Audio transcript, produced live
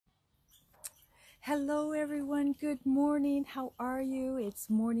Hello everyone, good morning. How are you? It's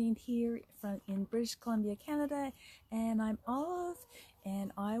morning here in British Columbia, Canada, and I'm Olive,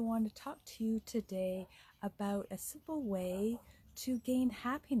 and I want to talk to you today about a simple way to gain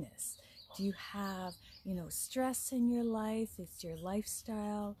happiness. Do you have, stress in your life? Is your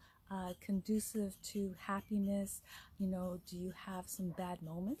lifestyle conducive to happiness? Do you have some bad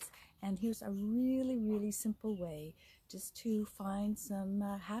moments? And here's a really, really simple way just to find some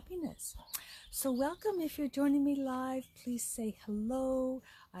happiness. So welcome. If you're joining me live, please say hello.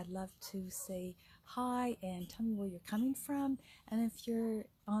 I'd love to say hi and tell me where you're coming from. And if you're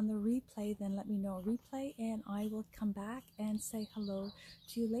on the replay, then let me know a replay and I will come back and say hello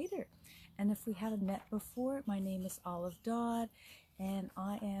to you later. And if we haven't met before, my name is Olive Dodd and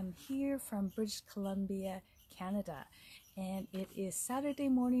I am here from British Columbia, Canada. And it is Saturday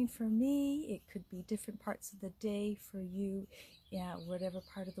morning for me. It could be different parts of the day for you, whatever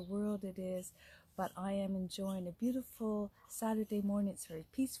part of the world it is. But I am enjoying a beautiful Saturday morning. It's very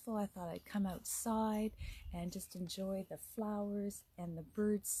peaceful. I thought I'd come outside and just enjoy the flowers and the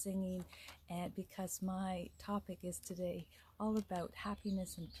birds singing. And because my topic is today all about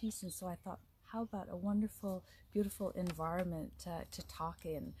happiness and peace, and so I thought, how about a wonderful, beautiful environment to talk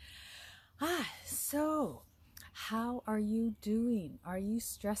in? So how are you doing? Are you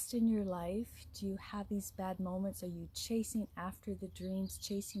stressed in your life? Do you have these bad moments? Are you chasing after the dreams,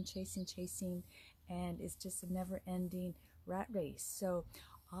 chasing, and it's just a never-ending rat race? So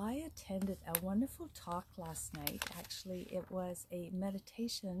I attended a wonderful talk last night. Actually, it was a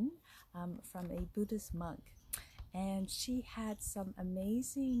meditation from a Buddhist monk, and she had some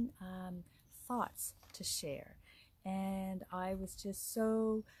amazing thoughts to share, and I was just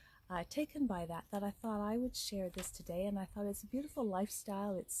so taken by that I thought I would share this today. And I thought it's a beautiful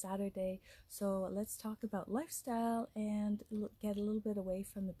lifestyle. It's Saturday, so let's talk about lifestyle and get a little bit away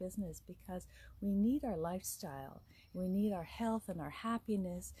from the business, because we need our lifestyle, we need our health and our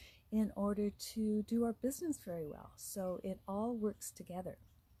happiness in order to do our business very well. So it all works together.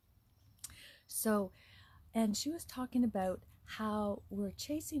 So, and she was talking about how we're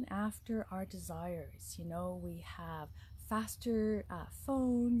chasing after our desires. We have faster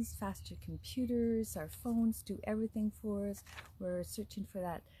phones, faster computers. Our phones do everything for us. We're searching for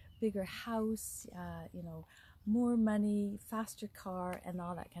that bigger house, more money, faster car, and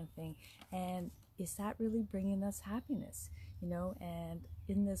all that kind of thing. And is that really bringing us happiness? And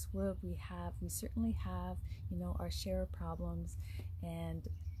in this world we certainly have, our share of problems. And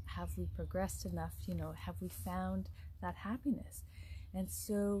have we progressed enough? Have we found that happiness? And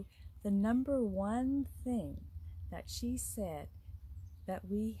so the number one thing that she said that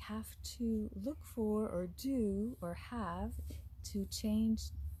we have to look for or do or have to change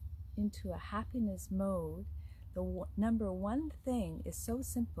into a happiness mode, the number one thing is so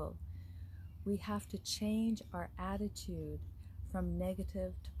simple. We have to change our attitude from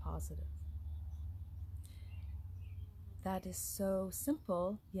negative to positive. That is so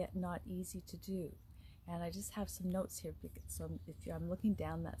simple, yet not easy to do. And I just have some notes here, so if I'm looking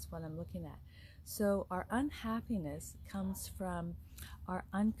down, that's what I'm looking at. So our unhappiness comes from our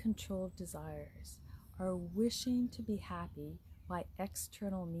uncontrolled desires, our wishing to be happy by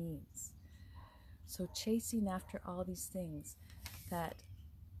external means. So chasing after all these things, that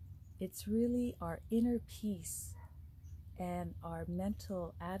it's really our inner peace and our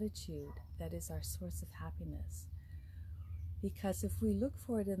mental attitude that is our source of happiness. Because if we look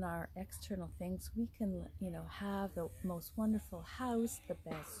for it in our external things, we can, have the most wonderful house, the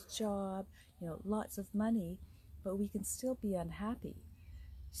best job, lots of money, but we can still be unhappy.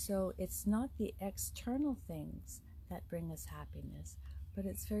 So it's not the external things that bring us happiness, but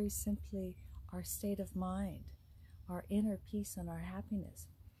it's very simply our state of mind, our inner peace and our happiness.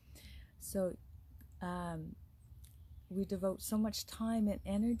 So we devote so much time and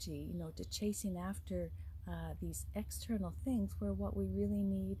energy, to chasing after these external things, where what we really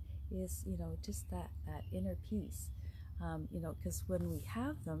need is, just that inner peace. Because when we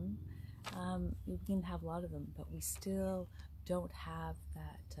have them, we can have a lot of them, but we still don't have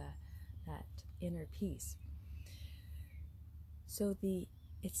that inner peace. So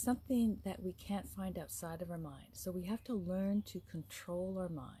it's something that we can't find outside of our mind. So we have to learn to control our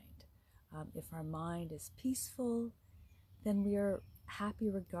mind. If our mind is peaceful, then we are happy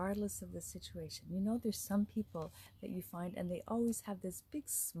regardless of the situation. There's some people that you find, and they always have this big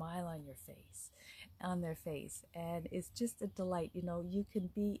smile on their face, and it's just a delight. You can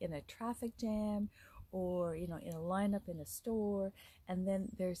be in a traffic jam, or in a lineup in a store, and then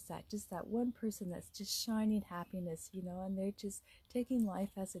there's that one person that's just shining happiness, and they're just taking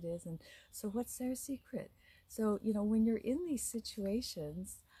life as it is. And so what's their secret? So when you're in these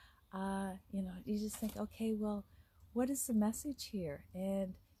situations, you just think, okay, well, what is the message here?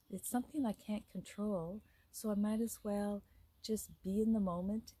 And it's something I can't control, so I might as well just be in the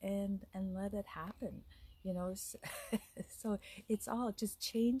moment and let it happen, so, so it's all just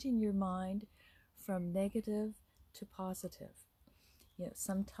changing your mind from negative to positive.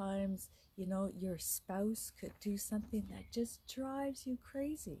 Sometimes, your spouse could do something that just drives you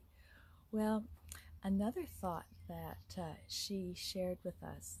crazy. Well, another thought that she shared with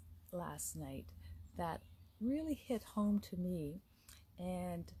us last night that really hit home to me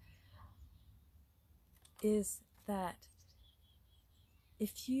and is that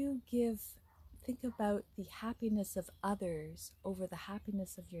if you think about the happiness of others over the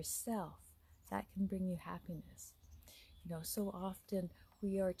happiness of yourself, that can bring you happiness. So often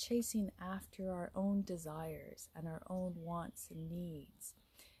we are chasing after our own desires and our own wants and needs.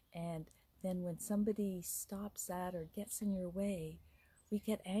 And then when somebody stops that or gets in your way, we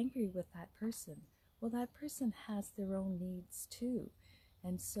get angry with that person. Well, that person has their own needs too.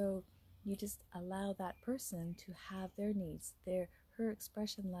 And so you just allow that person to have their needs. Her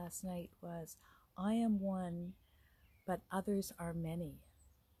expression last night was, I am one, but others are many.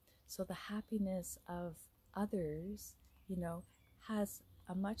 So the happiness of others, has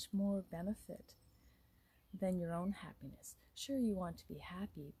a much more benefit than your own happiness. Sure, you want to be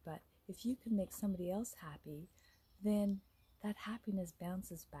happy, but if you can make somebody else happy, then that happiness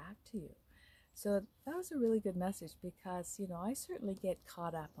bounces back to you. So that was a really good message because, I certainly get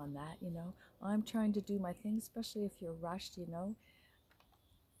caught up on that, I'm trying to do my thing, especially if you're rushed,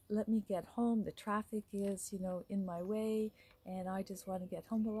 let me get home, the traffic is, in my way, and I just want to get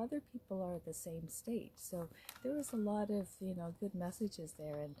home. Well, other people are the same state. So there was a lot of, good messages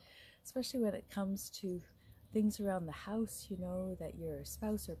there, and especially when it comes to things around the house, that your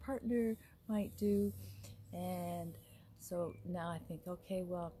spouse or partner might do. And so now I think, okay,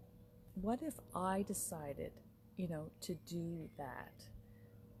 well, what if I decided, to do that?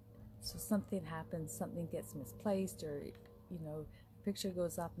 So something happens, something gets misplaced, or, picture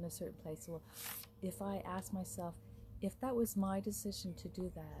goes up in a certain place. Well, if I ask myself, if that was my decision to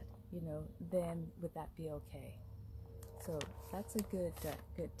do that, then would that be okay? So that's a good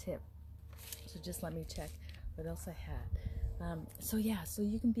tip. So just let me check what else I had. So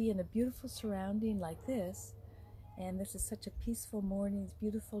you can be in a beautiful surrounding like this, and this is such a peaceful morning, it's a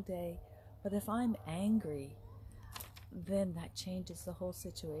beautiful day. But if I'm angry, then that changes the whole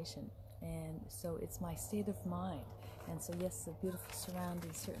situation. And so it's my state of mind. And so yes, the beautiful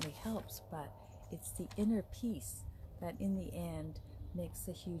surrounding certainly helps, but it's the inner peace that in the end makes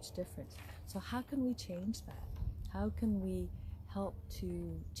a huge difference. So how can we change that? How can we help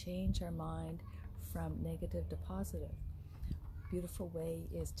to change our mind from negative to positive? Beautiful way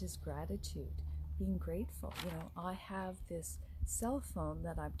is just gratitude, being grateful. I have this cell phone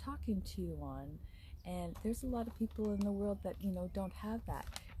that I'm talking to you on, and there's a lot of people in the world that don't have that.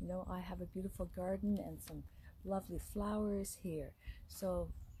 I have a beautiful garden and some lovely flowers here. So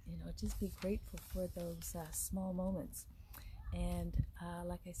just be grateful for those small moments. And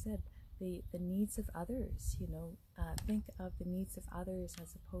like I said, the needs of others, think of the needs of others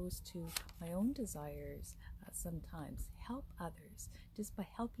as opposed to my own desires. Sometimes help others. Just by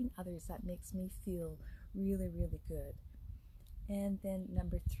helping others, that makes me feel really, really good. And then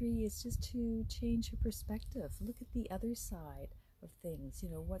number 3 is just to change your perspective. Look at the other side of things.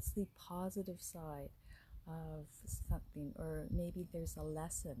 What's the positive side of something? Or maybe there's a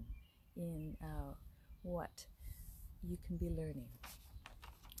lesson in what you can be learning.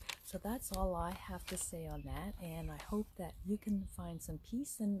 So that's all I have to say on that, and I hope that you can find some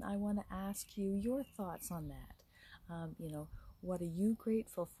peace. And I want to ask you your thoughts on that. What are you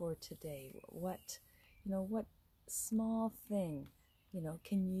grateful for today? What small thing,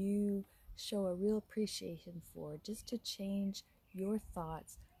 can you show a real appreciation for, just to change your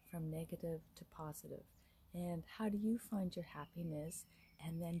thoughts from negative to positive? And how do you find your happiness?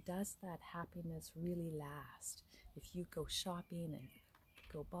 And then does that happiness really last? If you go shopping and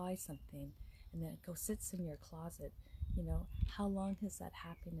go buy something and then it sits in your closet, how long does that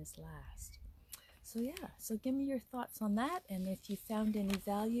happiness last? So give me your thoughts on that, and if you found any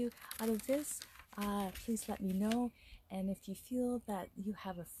value out of this, please let me know. And if you feel that you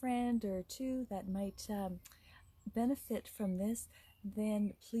have a friend or two that might benefit from this,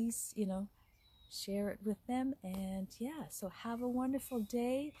 then please, share it with them. And so have a wonderful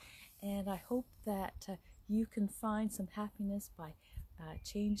day, and I hope that you can find some happiness by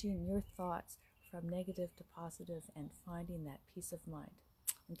changing your thoughts from negative to positive and finding that peace of mind.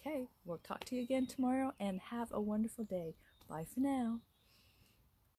 Okay, we'll talk to you again tomorrow, and have a wonderful day. Bye for now.